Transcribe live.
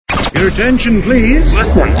Your attention, please.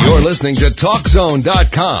 You're listening to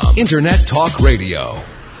TalkZone.com, Internet Talk Radio.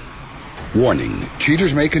 Warning,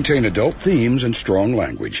 cheaters may contain adult themes and strong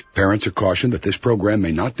language. Parents are cautioned that this program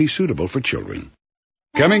may not be suitable for children.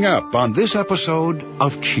 Coming up on this episode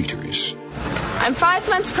of Cheaters. I'm 5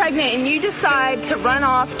 months pregnant and you decide to run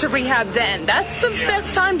off to rehab then. That's the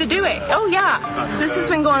best time to do it. Oh, yeah. This has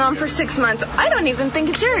been going on for 6 months. I don't even think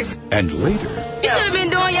it's yours. And later... You should have been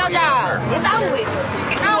doing your job. It's over with.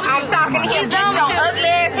 I'm talking to him. Get your ugly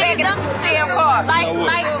ass back in the damn car.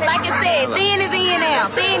 Like it said, sin is in now.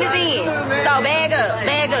 Sin is in. So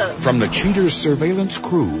bag up. From the Cheaters surveillance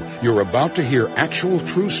crew, you're about to hear actual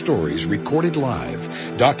true stories recorded live,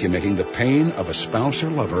 documenting the pain of a spouse or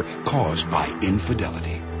lover caused by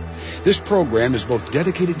infidelity. This program is both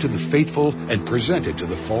dedicated to the faithful and presented to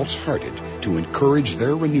the false-hearted to encourage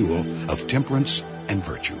their renewal of temperance and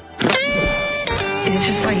virtue. Is it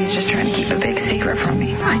just like he's just trying to keep a big secret from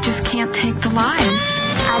me? I just can't take the lies.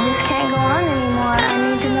 I just can't go on anymore.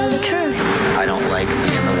 I need to know the truth. I don't like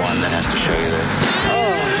being the one that has to show you this.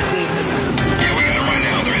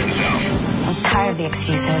 I'm tired of the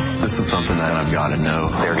excuses. This is something that I've got to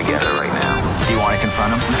know. They're together right now. Do you want to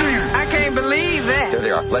confront them? I can't believe that. There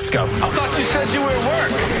they are. Let's go. I thought you said you were at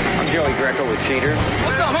work. I'm Joey Greco with Cheaters.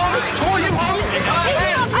 What the homie? Who are you, homie?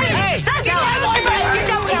 Hey, that's your boyfriend. You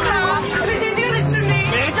don't come. Did you do this to me?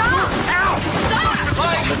 Stop. Ow. Stop.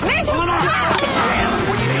 Nick, stop.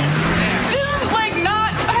 This is like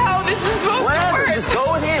not how this is supposed to work. Just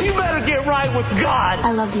go with him. You better get right with God.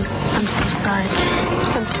 I love you. I'm so sorry.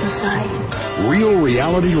 I'm so sorry. Real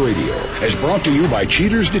Reality Radio is brought to you by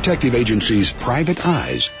Cheaters Detective Agency's Private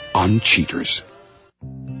Eyes on Cheaters.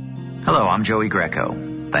 Hello, I'm Joey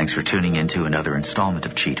Greco. Thanks for tuning in to another installment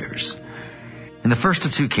of Cheaters. In the first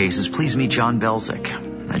of 2 cases, please meet John Belzic,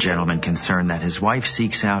 a gentleman concerned that his wife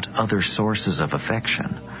seeks out other sources of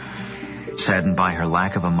affection. Saddened by her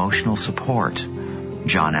lack of emotional support,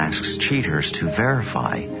 John asks Cheaters to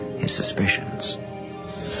verify his suspicions.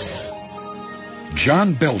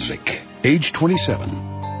 John Belzic, age 27,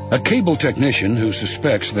 a cable technician who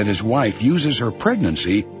suspects that his wife uses her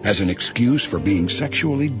pregnancy as an excuse for being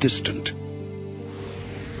sexually distant.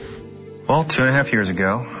 Well, 2.5 years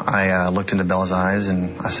ago, I looked into Bella's eyes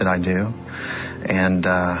and I said I do. And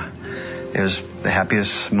it was the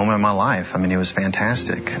happiest moment of my life. I mean, it was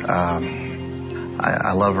fantastic.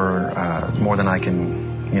 I love her more than I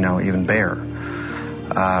can, even bear.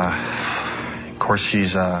 Of course,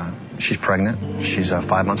 she's pregnant. She's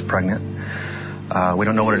 5 months pregnant. We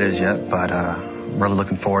don't know what it is yet, but I'm really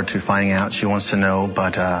looking forward to finding out. She wants to know,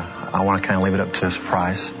 but I want to kind of leave it up to a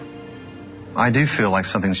surprise. I do feel like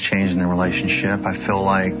something's changed in the relationship. I feel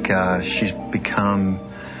like she's become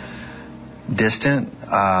distant,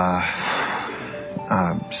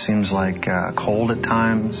 seems like cold at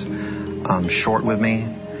times, short with me.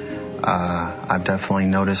 I've definitely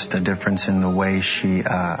noticed a difference in the way she,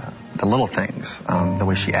 the little things, the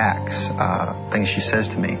way she acts, things she says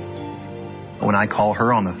to me. When I call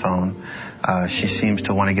her on the phone, she seems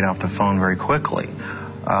to want to get off the phone very quickly,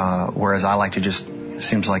 whereas I like to just,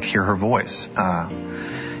 seems like, hear her voice.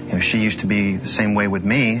 She used to be the same way with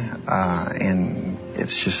me, and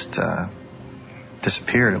it's just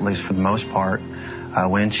disappeared, at least for the most part.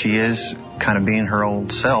 When she is kind of being her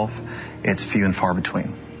old self, it's few and far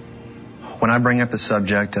between. When I bring up the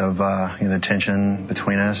subject of the tension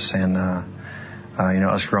between us and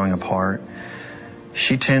us growing apart,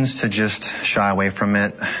 she tends to just shy away from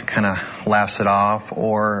it, kind of laughs it off,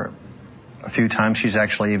 or a few times she's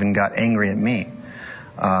actually even got angry at me.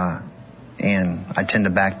 And I tend to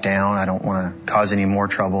back down. I don't want to cause any more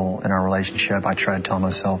trouble in our relationship. I try to tell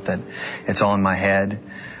myself that it's all in my head,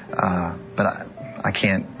 but I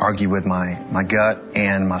can't argue with my gut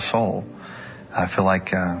and my soul. I feel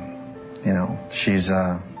like she's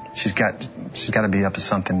got to be up to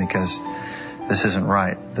something, because this isn't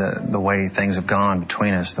right. The way things have gone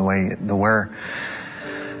between us, where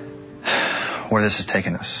this has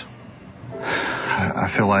taken us. I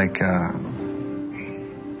feel like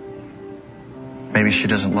maybe she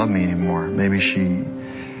doesn't love me anymore. Maybe she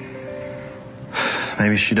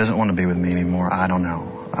doesn't want to be with me anymore. I don't know.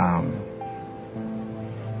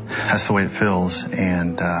 That's the way it feels,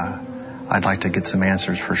 and I'd like to get some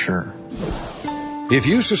answers for sure. If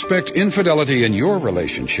you suspect infidelity in your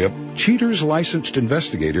relationship, Cheaters licensed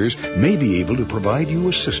investigators may be able to provide you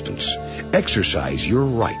assistance. Exercise your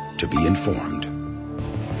right to be informed.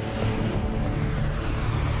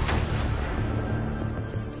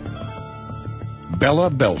 Bella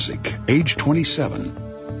Belzic, age 27.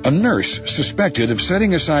 A nurse suspected of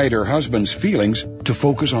setting aside her husband's feelings to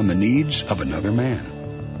focus on the needs of another man.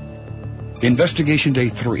 Investigation Day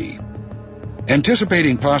 3.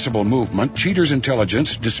 Anticipating possible movement, Cheater's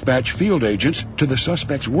intelligence dispatched field agents to the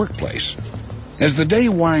suspect's workplace. As the day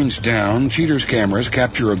winds down, Cheater's cameras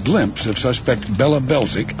capture a glimpse of suspect Bella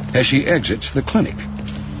Belzik as she exits the clinic.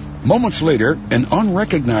 Moments later, an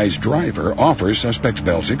unrecognized driver offers suspect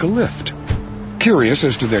Belzik a lift. Curious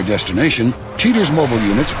as to their destination, Cheater's mobile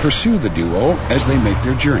units pursue the duo as they make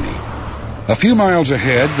their journey. A few miles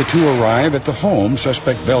ahead, the two arrive at the home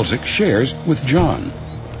suspect Belzik shares with John.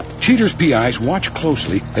 Cheater's PIs watch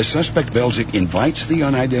closely as suspect Belzik invites the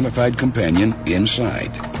unidentified companion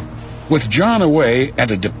inside. With John away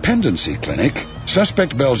at a dependency clinic,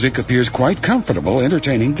 suspect Belzik appears quite comfortable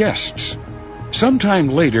entertaining guests. Sometime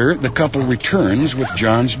later, the couple returns with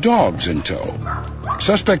John's dogs in tow.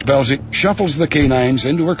 Suspect Belzik shuffles the canines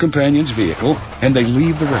into her companion's vehicle, and they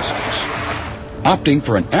leave the residence. Opting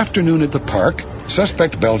for an afternoon at the park,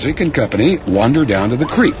 suspect Belzik and company wander down to the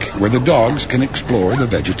creek, where the dogs can explore the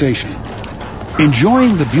vegetation.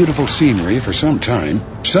 Enjoying the beautiful scenery for some time,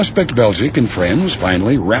 suspect Belzik and friends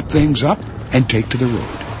finally wrap things up and take to the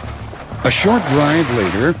road. A short drive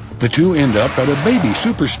later, the two end up at a baby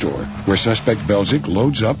superstore, where suspect Belzik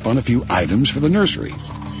loads up on a few items for the nursery.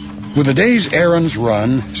 With the day's errands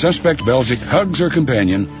run, suspect Belzik hugs her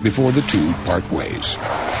companion before the two part ways.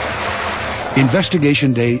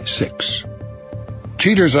 Investigation Day 6.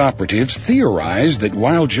 Cheater's operatives theorize that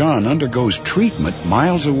while John undergoes treatment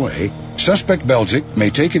miles away, suspect Belzik may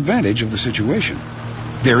take advantage of the situation.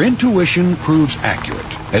 Their intuition proves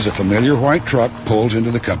accurate as a familiar white truck pulls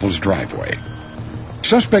into the couple's driveway.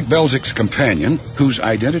 Suspect Belzik's companion, whose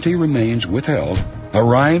identity remains withheld,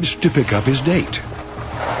 arrives to pick up his date.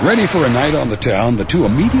 Ready for a night on the town, the two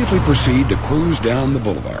immediately proceed to cruise down the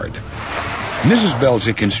boulevard. Mrs.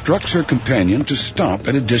 Belzik instructs her companion to stop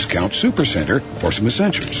at a discount supercenter for some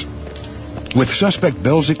essentials. With suspect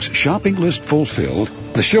Belzik's shopping list fulfilled,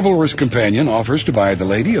 the chivalrous companion offers to buy the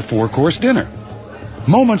lady a 4-course dinner.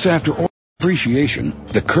 Moments after appreciation,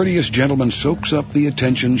 the courteous gentleman soaks up the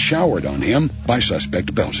attention showered on him by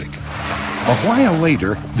suspect Belzik. A while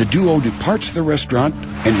later, the duo departs the restaurant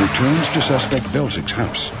and returns to suspect Belzik's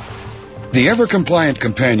house. The ever-compliant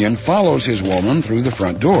companion follows his woman through the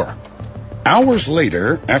front door. Hours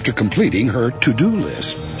later, after completing her to-do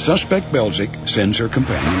list, suspect Belzik sends her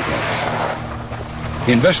companion home.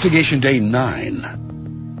 Investigation Day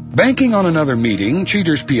 9. Banking on another meeting,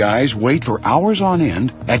 Cheater's PIs wait for hours on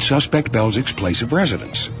end at suspect Belzik's place of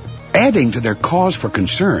residence. Adding to their cause for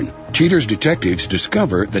concern, Cheater's detectives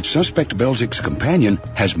discover that suspect Belzik's companion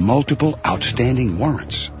has multiple outstanding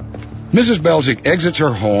warrants. Mrs. Belzik exits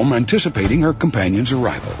her home anticipating her companion's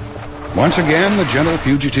arrival. Once again, the gentle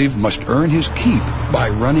fugitive must earn his keep by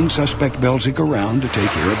running suspect Belzik around to take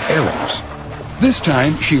care of errands. This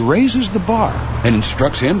time, she raises the bar and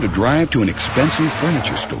instructs him to drive to an expensive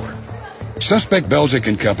furniture store. Suspect Belzik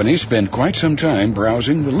and company spend quite some time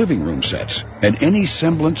browsing the living room sets, and any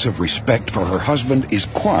semblance of respect for her husband is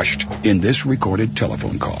quashed in this recorded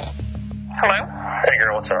telephone call. Hello? Hey,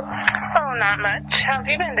 girl, what's up? Oh, not much. How have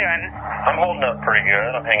you been doing? I'm holding up pretty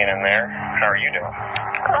good. I'm hanging in there. How are you doing?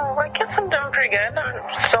 Oh, I guess I'm doing pretty good. I'm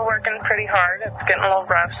still working pretty hard. It's getting a little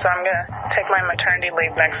rough, so I'm going to take my maternity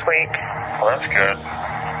leave next week. Well, that's good.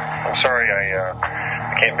 I'm sorry I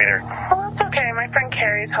can't be there. Well, that's okay. My friend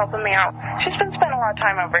Carrie's helping me out. She's been spending a lot of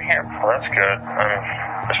time over here. Well, that's good.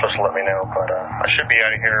 You're supposed to let me know, but I should be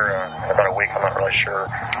out of here in about a week. I'm not really sure.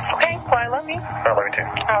 Okay, well, I love you. I love you too.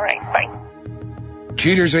 All right, bye.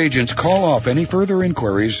 Cheater's agents call off any further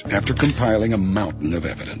inquiries after compiling a mountain of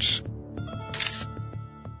evidence.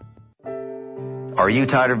 Are you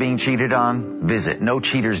tired of being cheated on? Visit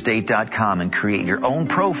NoCheatersDate.com and create your own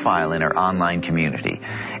profile in our online community.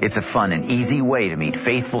 It's a fun and easy way to meet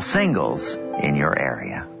faithful singles in your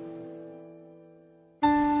area.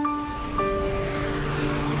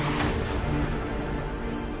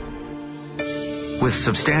 With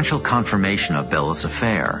substantial confirmation of Bella's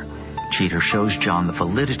affair, Cheater shows John the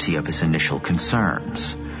validity of his initial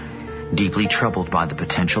concerns. Deeply troubled by the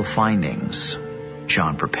potential findings,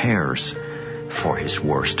 John prepares for his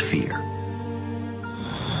worst fear.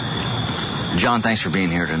 John, thanks for being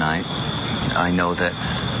here tonight. I know that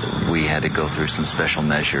we had to go through some special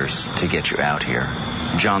measures to get you out here.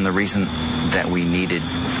 John, the reason that we needed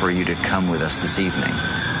for you to come with us this evening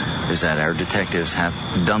is that our detectives have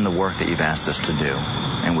done the work that you've asked us to do,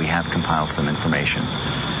 and we have compiled some information.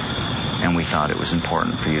 And we thought it was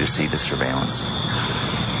important for you to see the surveillance.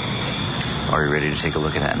 Are you ready to take a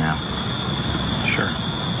look at that now? Sure.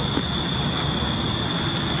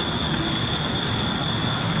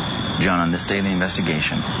 John, on this day of the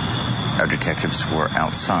investigation, our detectives were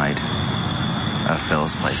outside of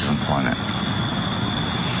Bella's place of employment.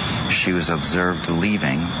 She was observed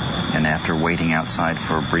leaving, and after waiting outside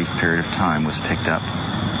for a brief period of time, was picked up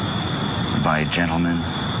by a gentleman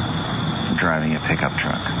driving a pickup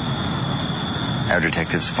truck. Our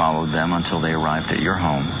detectives followed them until they arrived at your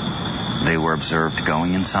home. They were observed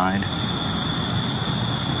going inside.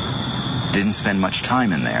 Didn't spend much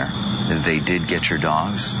time in there. They did get your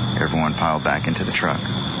dogs. Everyone piled back into the truck.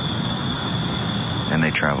 And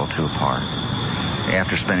they traveled to a park.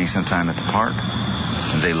 After spending some time at the park,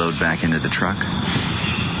 they load back into the truck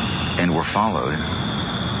and were followed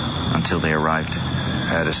until they arrived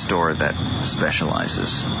at a store that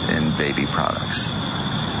specializes in baby products.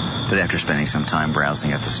 But after spending some time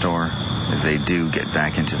browsing at the store, they do get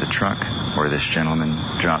back into the truck, where this gentleman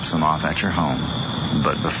drops them off at your home.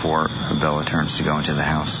 But before Bella turns to go into the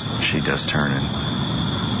house, she does turn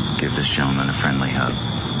and give this gentleman a friendly hug.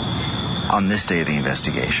 On this day of the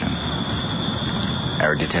investigation,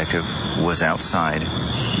 our detective was outside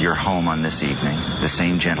your home on this evening. The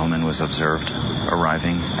same gentleman was observed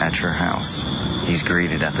arriving at your house. He's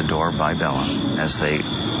greeted at the door by Bella. As they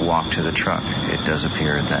walk to the truck, it does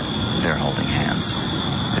appear that they're holding hands.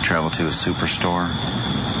 They travel to a superstore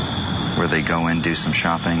where they go in, do some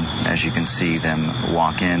shopping. As you can see them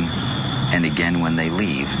walk in, and again when they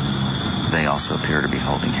leave, they also appear to be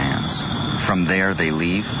holding hands. From there, they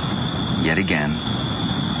leave yet again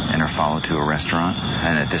and are followed to a restaurant.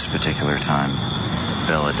 And at this particular time,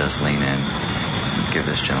 Bella does lean in and give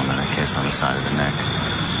this gentleman a kiss on the side of the neck.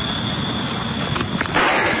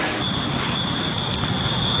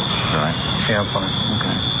 All right? Yeah, I'm fine.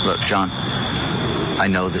 Okay. Look, John, I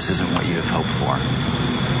know this isn't what you'd have hoped for,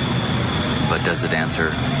 but does it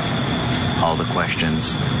answer all the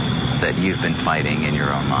questions that you've been fighting in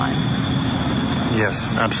your own mind?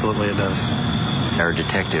 Yes, absolutely it does. Our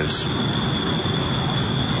detectives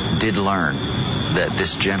did learn that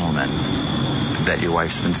this gentleman that your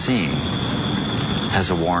wife's been seeing has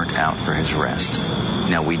a warrant out for his arrest.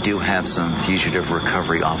 Now, we do have some fugitive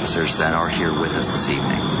recovery officers that are here with us this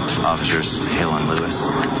evening. Officers Hill and Lewis.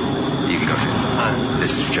 You can go through. Hi.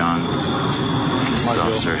 This is John. This is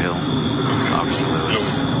Officer Hill. Officer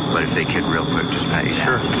Lewis. But if they could real quick just pat you down.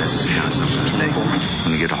 Sure. This is kind of something to take. Let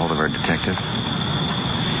me get a hold of our detective.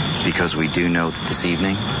 Because we do know that this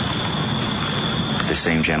evening, the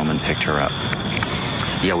same gentleman picked her up.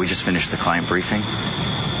 Yeah, we just finished the client briefing.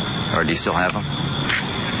 Or do you still have them?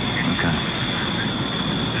 Okay.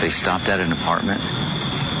 They stopped at an apartment.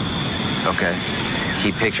 Okay.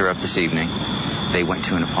 He picked her up this evening. They went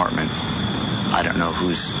to an apartment. I don't know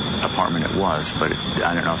whose apartment it was, but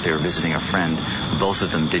I don't know if they were visiting a friend. Both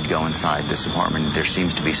of them did go inside this apartment. There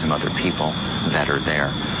seems to be some other people that are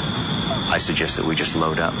there. I suggest that we just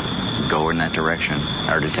load up, go in that direction.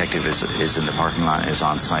 Our detective is in the parking lot, is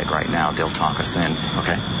on site right now. They'll talk us in,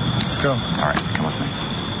 okay? Let's go. All right, come with me.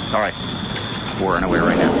 All right, we're on our way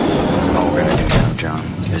right now. All we're going to do now, John,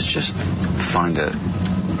 is just find a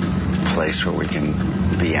place where we can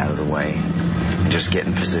be out of the way and just get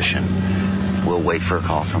in position. We'll wait for a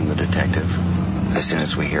call from the detective. As soon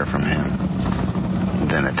as we hear from him,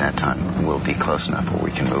 then at that time, we'll be close enough where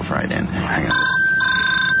we can move right in. Hang on, this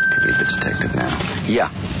could be the detective now. Yeah.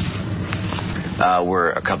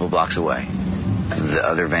 We're a couple blocks away. The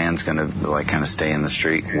other van's going to kind of stay in the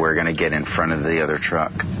street. We're going to get in front of the other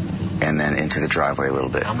truck and then into the driveway a little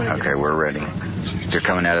bit. Okay, we're ready. They're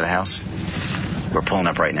coming out of the house. We're pulling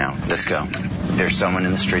up right now. Let's go. There's someone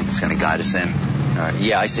in the street that's going to guide us in. All right.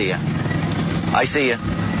 Yeah, I see you. I see you.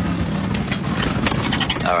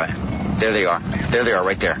 All right. There they are. There they are,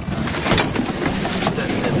 right there.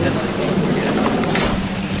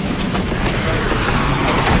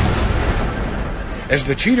 As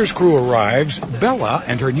the Cheaters crew arrives, Bella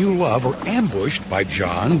and her new love are ambushed by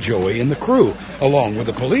John, Joey, and the crew, along with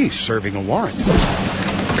the police serving a warrant.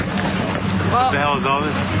 What the hell is all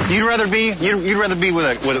this? You'd rather be with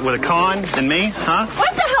a con than me, huh?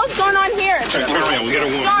 What the hell's going on here? Turn around, we got a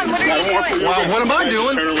warrant. John, what are you doing? Well, what am I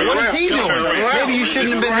doing? What is he doing? Maybe you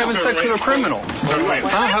shouldn't have been having sex with a criminal.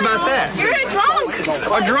 Huh? How about that? You're a drunk.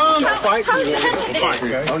 A drunk?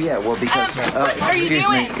 Oh, yeah, well, because... what are you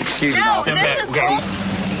doing? Excuse me, no, officer. this is cool.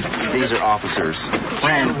 These are officers.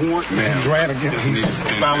 He's ran again. He's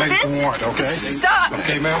violated the warrant, okay? Stop.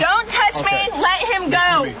 Okay, ma'am? Don't touch me. Let him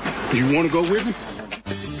go. You want to go with him?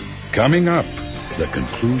 Coming up, the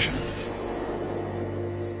conclusion.